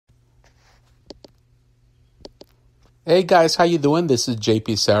Hey guys, how you doing? This is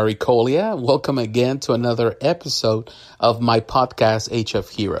JP Saricolia. Welcome again to another episode of my podcast, Age of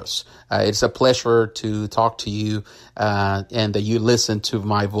Heroes. It's a pleasure to talk to you and that you listen to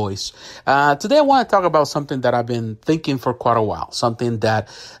my voice. Today I want to talk about something that I've been thinking for quite a while, something that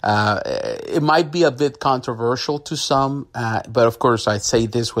it might be a bit controversial to some, but of course I say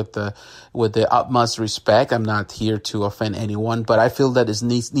this with the utmost respect. I'm not here to offend anyone, but I feel that it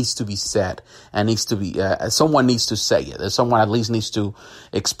needs to be said and needs to be someone needs to say it. Someone at least needs to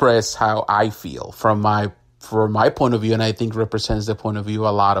express how I feel from my point of view, and I think represents the point of view of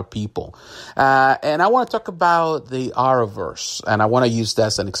a lot of people. And I want to talk about the Arrowverse, and I want to use that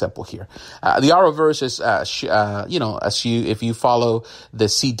as an example here. The Arrowverse is, if you follow the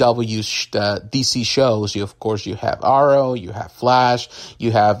CW, DC shows, you have Arrow, you have Flash,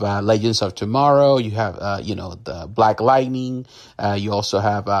 you have Legends of Tomorrow, you have, the Black Lightning, you also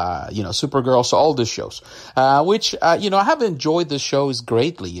have, Supergirl, so all the shows, which I have enjoyed the shows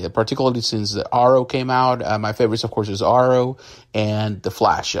greatly, particularly since the Arrow came out. My favorites, of course, is Arrow and The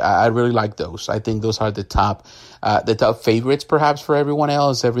Flash. I really like those. I think those are the top favorites, perhaps, for everyone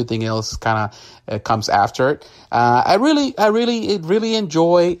else. Everything else kind of comes after it. I really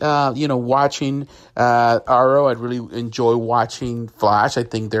enjoy, watching Arrow. I really enjoy watching Flash. I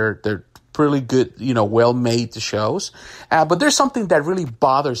think they're pretty good, well-made shows. But there's something that really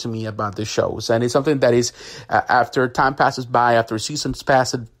bothers me about the shows. And it's something that is, after time passes by, after seasons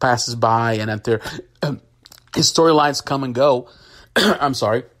passes by, and after his storylines come and go, I'm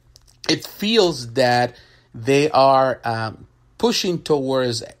sorry, it feels that they are pushing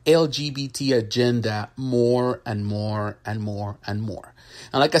towards LGBT agenda more and more and more and more.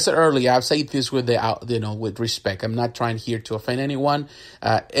 And like I said earlier, I've said this with with respect. I'm not trying here to offend anyone.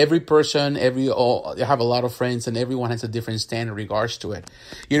 Every person, I have a lot of friends, and everyone has a different stand in regards to it.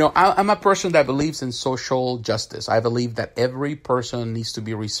 I'm a person that believes in social justice. I believe that every person needs to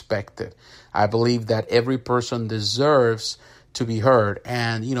be respected. I believe that every person deserves to be heard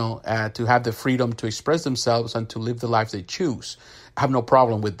and, to have the freedom to express themselves and to live the life they choose. I have no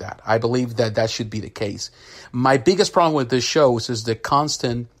problem with that. I believe that should be the case. My biggest problem with this shows is the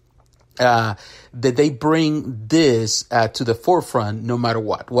constant that they bring this to the forefront no matter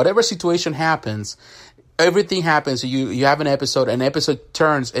what. Whatever situation happens, everything happens. You have an episode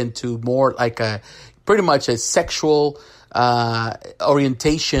turns into more like pretty much a sexual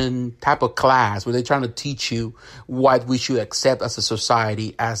orientation type of class where they're trying to teach you what we should accept as a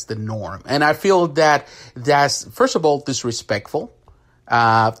society as the norm. And I feel that that's, first of all, disrespectful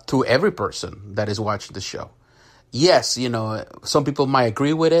to every person that is watching the show. Yes, some people might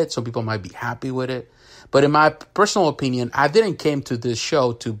agree with it. Some people might be happy with it. But in my personal opinion, I didn't came to this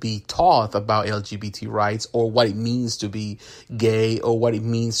show to be taught about LGBT rights or what it means to be gay or what it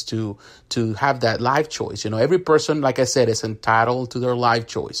means to have that life choice. Every person, like I said, is entitled to their life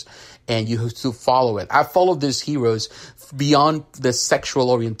choice, and you have to follow it. I follow these heroes beyond the sexual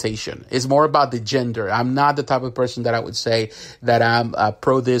orientation. It's more about the gender. I'm not the type of person that I would say that I'm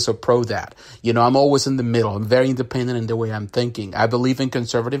pro this or pro that. I'm always in the middle. I'm very independent in the way I'm thinking. I believe in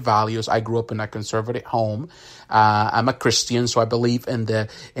conservative values. I grew up in a conservative home. I'm a Christian, so I believe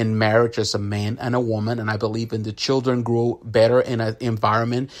in marriage as a man and a woman, and I believe in the children grow better in an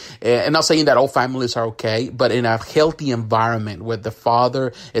environment. I'm not saying that all families are okay, but in a healthy environment where the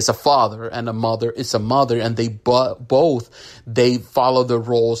father is a father and a mother is a mother, and they both follow the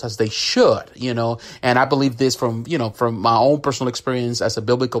roles as they should, And I believe this from my own personal experience as a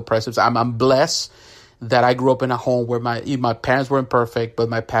biblical precept. I'm blessed that I grew up in a home where my parents weren't perfect, but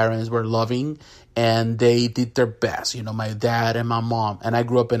my parents were loving and they did their best, my dad and my mom. And I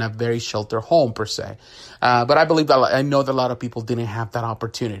grew up in a very sheltered home per se. But I believe that I know that a lot of people didn't have that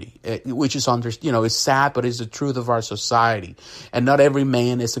opportunity, which is it's sad, but it's the truth of our society. And not every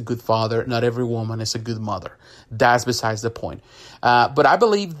man is a good father. Not every woman is a good mother. That's besides the point. But I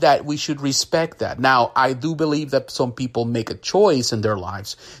believe that we should respect that. Now, I do believe that some people make a choice in their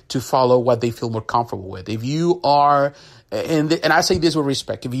lives to follow what they feel more comfortable with. If you are, and I say this with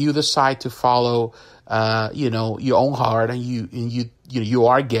respect, if you decide to follow, your own heart, and you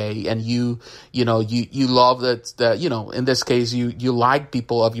are gay, and you love that, in this case, you like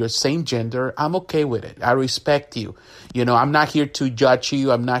people of your same gender, I'm okay with it. I respect you. I'm not here to judge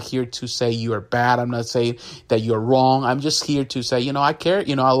you. I'm not here to say you are bad. I'm not saying that you're wrong. I'm just here to say, I care,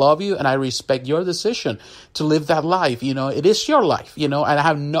 I love you, and I respect your decision to live that life. It is your life, and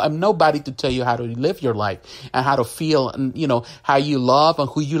I'm nobody to tell you how to live your life and how to feel, and, how you love and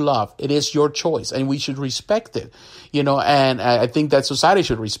who you love. It is your choice, and we should respect it, and I think that society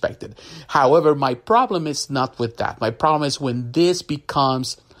should respect it. However, my problem is not with that. My problem is when this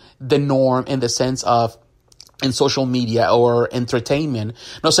becomes the norm, in the sense of in social media or entertainment.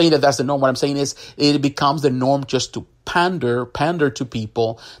 I'm not saying that that's the norm. What I'm saying is it becomes the norm just to pander to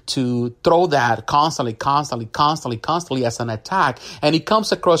people, to throw that constantly as an attack. And it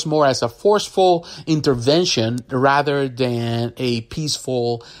comes across more as a forceful intervention rather than a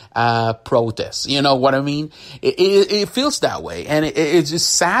peaceful protest. You know what I mean? It feels that way. And it's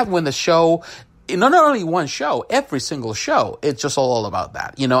just sad when the show, not only one show, every single show, it's just all about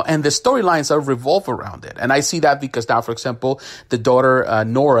that, you know, and the storylines are revolve around it. And I see that because now, for example, the daughter,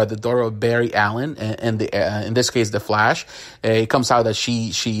 Nora, the daughter of Barry Allen, and in this case, the Flash, it comes out that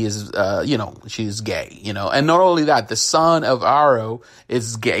she is, she's gay, you know, and not only that, the son of Arrow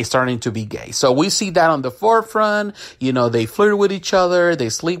is gay, starting to be gay. So we see that on the forefront, you know, they flirt with each other, they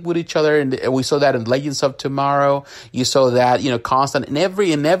sleep with each other. And we saw that in Legends of Tomorrow. You saw that, you know, constant in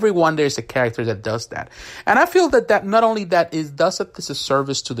every one, there's a character that does that. And I feel that not only that is does it as a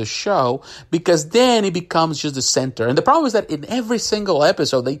service to the show, because then it becomes just the center. And the problem is that in every single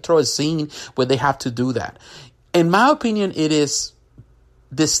episode they throw a scene where they have to do that. In my opinion, it is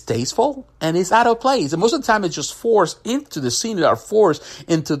distasteful and it's out of place. And most of the time it's just forced into the scene, or forced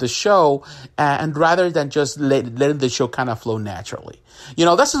into the show, and rather than just letting the show kind of flow naturally. You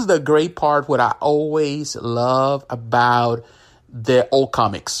know, this is the great part, what I always love about the old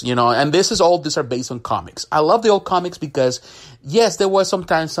comics, you know, and these are based on comics. I love the old comics because, yes, there was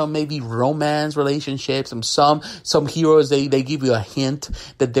sometimes some maybe romance relationships, and some heroes, they give you a hint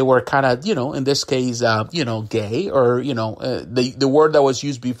that they were kind of, you know, in this case, gay, or, you know, the word that was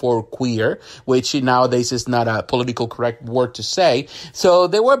used before, queer, which nowadays is not a political correct word to say. So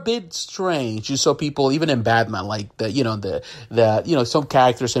they were a bit strange. You saw people, even in Batman, like some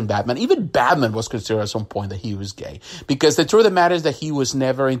characters in Batman, even Batman was considered at some point that he was gay, because the truth of the matter is that he was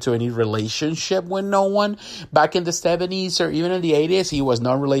never into any relationship with no one. Back in the 70s or even in the 80s, he was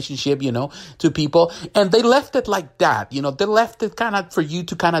non-relationship, you know, to people. And they left it like that. You know, they left it kind of for you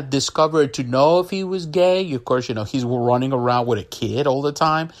to kind of discover, to know if he was gay. Of course, you know, he's running around with a kid all the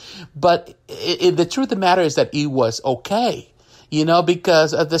time. But the truth of the matter is that it was okay. You know,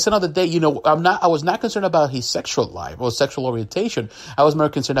 because at the end of the day, you know, I was not concerned about his sexual life or sexual orientation. I was more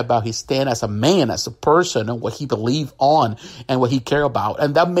concerned about his stand as a man, as a person, and what he believed on and what he cared about.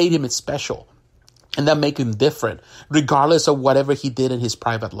 And that made him special. And that make him different, regardless of whatever he did in his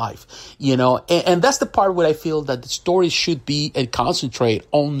private life, you know. And that's the part where I feel that the story should be and concentrate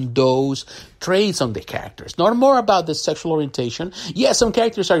on those traits on the characters, not more about the sexual orientation. Yes, some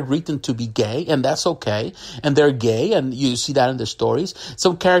characters are written to be gay, and that's okay, and they're gay, and you see that in the stories.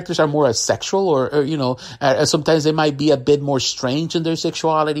 Some characters are more asexual, or you know, sometimes they might be a bit more strange in their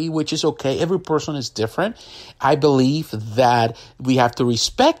sexuality, which is okay. Every person is different. I believe that we have to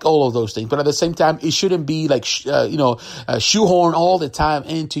respect all of those things, but at the same time, it shouldn't be like shoehorn all the time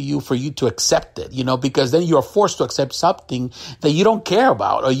into you for you to accept it, you know, because then you're forced to accept something that you don't care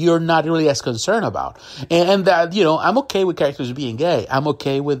about or you're not really as concerned about. And that, you know, I'm okay with characters being gay. I'm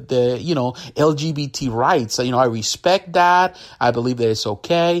okay with the, you know, LGBT rights. You know, I respect that. I believe that it's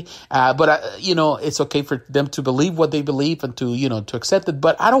okay. But you know, it's okay for them to believe what they believe and to, you know, to accept it.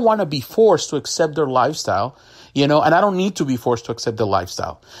 But I don't want to be forced to accept their lifestyle. You know, and I don't need to be forced to accept the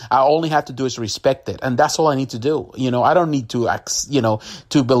lifestyle. I only have to do is respect it. And that's all I need to do. You know, I don't need to, you know,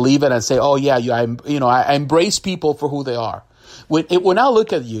 to believe it and say, oh, yeah, I embrace people for who they are. When I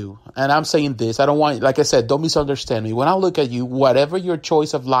look at you, and I'm saying this, I don't want, like I said, don't misunderstand me. When I look at you, whatever your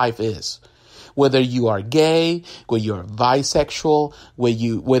choice of life is, whether you are gay, whether you're bisexual,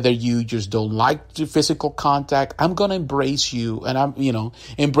 whether you just don't like the physical contact, I'm going to embrace you. And I'm, you know,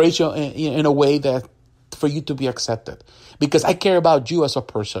 embrace you in a way that, for you to be accepted, because I care about you as a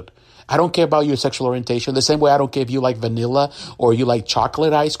person. I don't care about your sexual orientation. The same way I don't care if you like vanilla or you like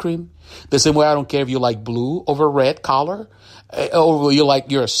chocolate ice cream. The same way I don't care if you like blue over red color, or you're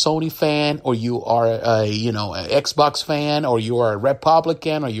a Sony fan, or you are an Xbox fan, or you are a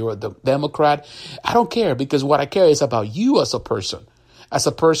Republican, or you're a Democrat. I don't care, because what I care is about you as a person.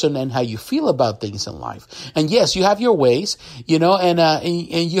 And how you feel about things in life. And yes, you have your ways, you know, and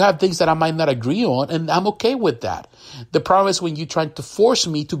you have things that I might not agree on, and I'm okay with that. The problem is when you try to force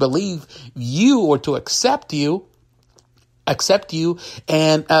me to believe you or to accept you,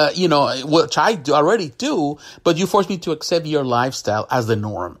 and, you know, which I already do, but you force me to accept your lifestyle as the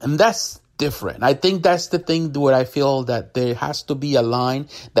norm. And that's different. I think that's the thing where I feel that there has to be a line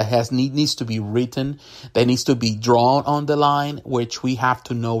that needs to be written, that needs to be drawn on the line, which we have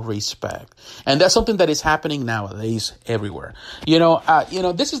to know respect. And that's something that is happening nowadays everywhere. You know,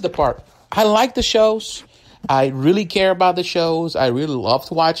 this is the part. I like the shows. I really care about the shows. I really loved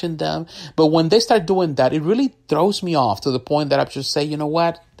watching them. But when they start doing that, it really throws me off to the point that I just say, you know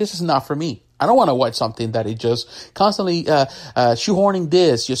what? this is not for me. I don't want to watch something that is just constantly shoehorning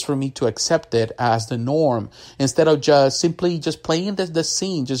this just for me to accept it as the norm, instead of just simply just playing the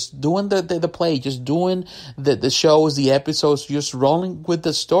scene, just doing the play, just doing the shows, the episodes, just rolling with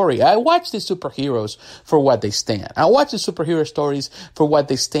the story. I watch the superheroes for what they stand. I watch the superhero stories for what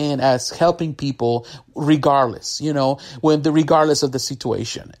they stand as, helping people regardless, regardless of the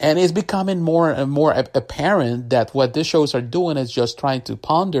situation. And it's becoming more and more apparent that what these shows are doing is just trying to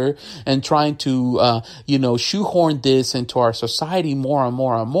ponder and trying to, shoehorn this into our society more and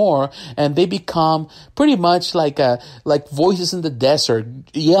more and more. And they become pretty much like voices in the desert,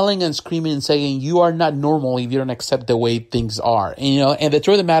 yelling and screaming and saying, you are not normal if you don't accept the way things are. And the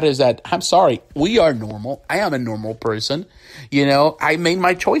truth of the matter is that, I'm sorry, we are normal. I am a normal person. I made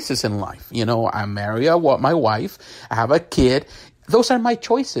my choices in life. I marry my wife. I have a kid. Those are my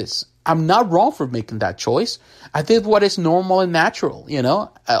choices. I'm not wrong for making that choice. I did what is normal and natural,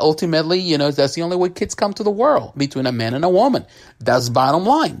 ultimately, that's the only way kids come to the world, between a man and a woman. That's bottom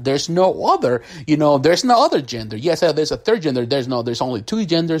line. There's no other, there's no other gender. Yes, there's a third gender. There's only two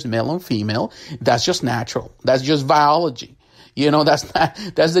genders, male and female. That's just natural. That's just biology. That's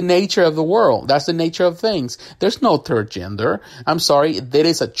the nature of the world. That's the nature of things. There's no third gender. I'm sorry. There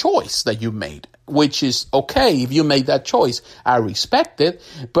is a choice that you made, which is okay. If you made that choice, I respect it,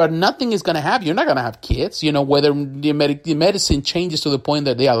 but nothing is going to happen. You're not going to have kids, whether the medicine changes to the point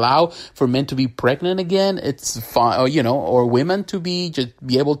that they allow for men to be pregnant again, it's fine, or women to be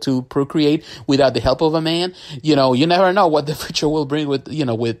able to procreate without the help of a man. You never know what the future will bring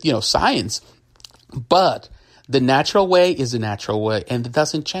with science, but the natural way is the natural way, and it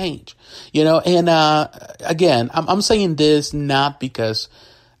doesn't change, and, again, I'm saying this not because,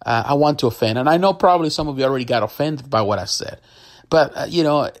 I want to offend, and I know probably some of you already got offended by what I said, but,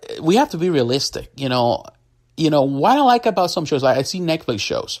 we have to be realistic, what I like about some shows, I see Netflix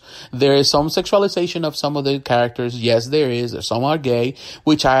shows. There is some sexualization of some of the characters. Yes, there is. Some are gay,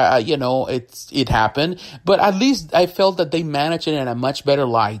 which it happened. But at least I felt that they managed it in a much better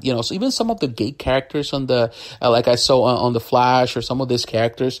light. So even some of the gay characters on the, like I saw on The Flash, or some of these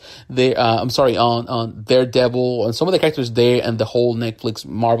characters, on Daredevil, and some of the characters there and the whole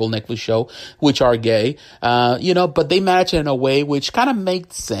Marvel Netflix show, which are gay, but they managed it in a way which kind of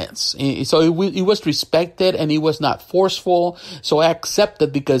made sense. So it was respected, and it was not forceful, so I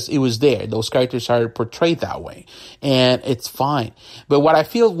accepted because it was there. Those characters are portrayed that way, and it's fine. But what I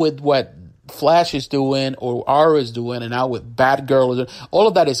feel with what Flash is doing, or Arrow is doing, and now with Batgirl, all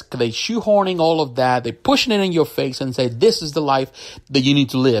of that is they shoehorning all of that. They're pushing it in your face and say, this is the life that you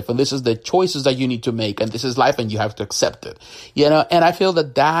need to live, and this is the choices that you need to make, and this is life, and you have to accept it. And I feel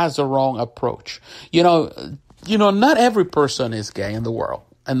that that's the wrong approach. Not every person is gay in the world.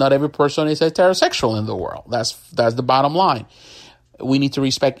 And not every person is heterosexual in the world. That's the bottom line. We need to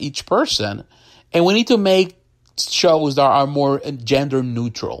respect each person, and we need to make shows that are more gender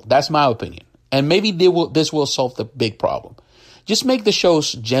neutral. That's my opinion. And maybe this will solve the big problem. Just make the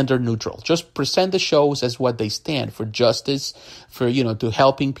shows gender neutral. Just present the shows as what they stand for: justice, for, to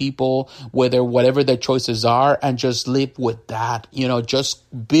helping people, whatever their choices are, and just live with that,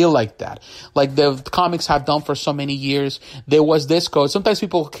 just be like that. Like the comics have done for so many years. There was this code. Sometimes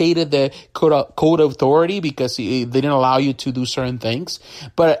people hated the code of authority because they didn't allow you to do certain things.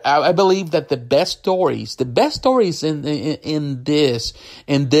 But I believe that the best stories in this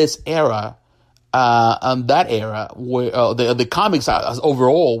era, on that era, where the comics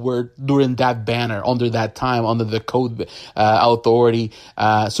overall were during that banner, under that time, under the code authority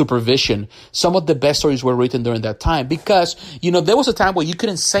supervision. Some of the best stories were written during that time because there was a time where you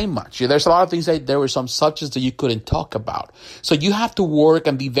couldn't say much. There's a lot of things that there were some subjects that you couldn't talk about. So you have to work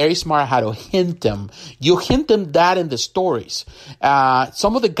and be very smart how to hint them. You hint them that in the stories.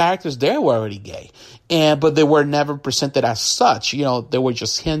 Some of the characters there were already gay, but they were never presented as such. They were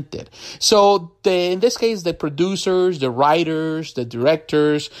just hinted. So in this case, the producers, the writers, the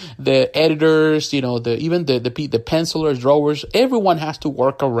directors, the editors, even the pencilers, drawers, everyone has to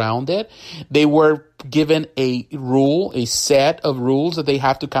work around it. They were given a set of rules that they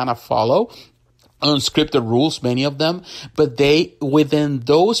have to kind of follow. Unscripted rules, many of them, but within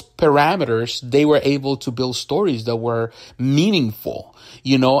those parameters, they were able to build stories that were meaningful,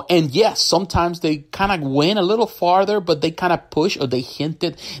 and yes, sometimes they kind of went a little farther, but they kind of pushed, or they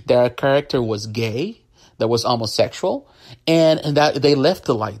hinted that a character was gay, that was homosexual, and that they left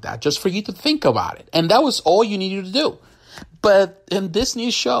it like that, just for you to think about it. And that was all you needed to do. But in this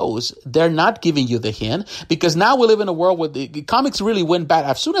new shows, they're not giving you the hint, because now we live in a world where the comics really went bad.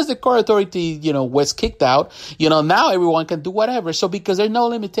 As soon as the court authority, was kicked out, now everyone can do whatever. So because there's no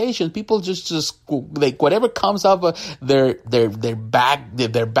limitations, people just like whatever comes out of their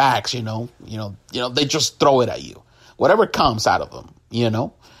bags, they just throw it at you. Whatever comes out of them,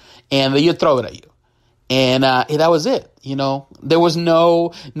 and you throw it at you. And that was it. There was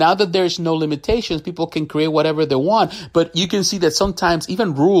now that there's no limitations, people can create whatever they want. But you can see that sometimes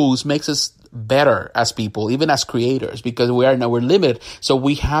even rules makes us better as people, even as creators, because we're limited. So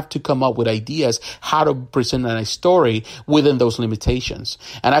we have to come up with ideas how to present a story within those limitations.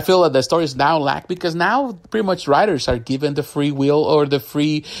 And I feel that the stories now lack, because now pretty much writers are given the free will or the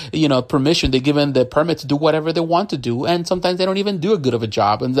free, permission. They're given the permit to do whatever they want to do. And sometimes they don't even do a good of a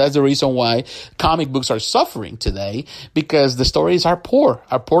job. And that's the reason why comic books are suffering today, because the stories are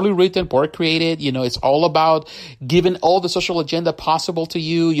poorly written, poorly created. It's all about giving all the social agenda possible to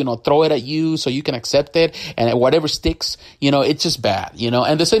you, throw it at you so you can accept it, and whatever sticks, it's just bad,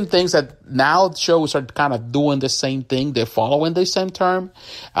 and the same things that now shows are kind of doing the same thing. They're following the same term.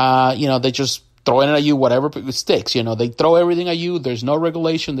 They just throwing it at you, whatever sticks, they throw everything at you. There's no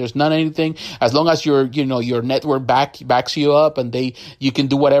regulation. There's none anything. As long as your network backs you up, and you can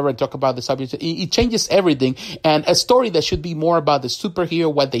do whatever and talk about the subject. It changes everything. And a story that should be more about the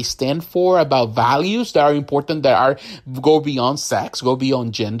superhero, what they stand for, about values that are important, go beyond sex, go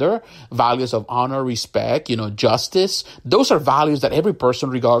beyond gender, values of honor, respect, justice. Those are values that every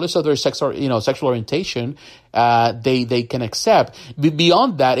person, regardless of their sex or, sexual orientation, they can accept.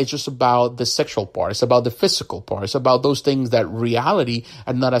 Beyond that, it's just about the sexual part. It's about the physical part. It's about those things that reality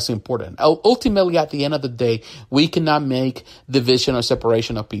are not as important. Ultimately, at the end of the day, we cannot make division or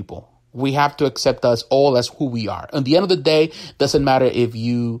separation of people. We have to accept us all as who we are. At the end of the day, doesn't matter if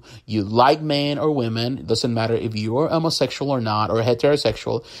you like men or women. It doesn't matter if you are homosexual or not, or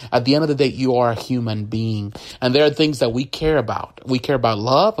heterosexual. At the end of the day, you are a human being. And there are things that we care about. We care about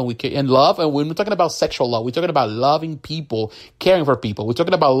love, and and when we're talking about sexual love, we're talking about loving people, caring for people. We're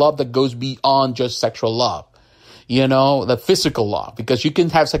talking about love that goes beyond just sexual love. The physical love, because you can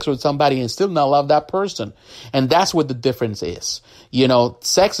have sex with somebody and still not love that person. And that's what the difference is.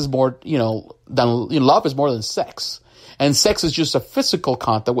 Sex is more, love is more than sex. And sex is just a physical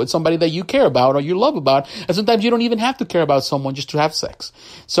contact with somebody that you care about or you love about. And sometimes you don't even have to care about someone just to have sex.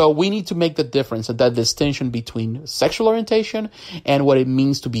 So we need to make the difference, that distinction between sexual orientation and what it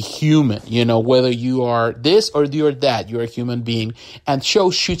means to be human. Whether you are this or you're that, you're a human being. And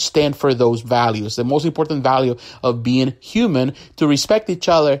shows should stand for those values. The most important value of being human, to respect each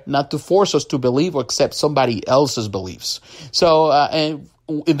other, not to force us to believe or accept somebody else's beliefs. So, and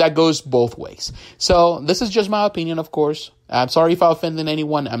that goes both ways. So this is just my opinion, of course. I'm sorry if I offended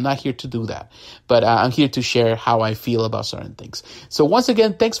anyone. I'm not here to do that. But I'm here to share how I feel about certain things. So once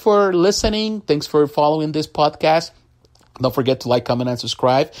again, thanks for listening. Thanks for following this podcast. Don't forget to like, comment, and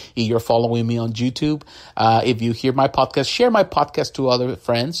subscribe if you're following me on YouTube. If you hear my podcast, share my podcast to other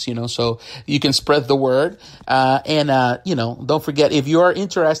friends, so you can spread the word. Don't forget, if you are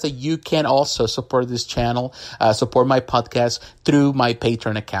interested, you can also support this channel, support my podcast through my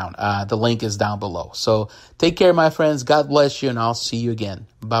Patreon account. The link is down below. So take care, my friends. God bless you, and I'll see you again.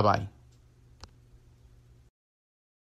 Bye-bye.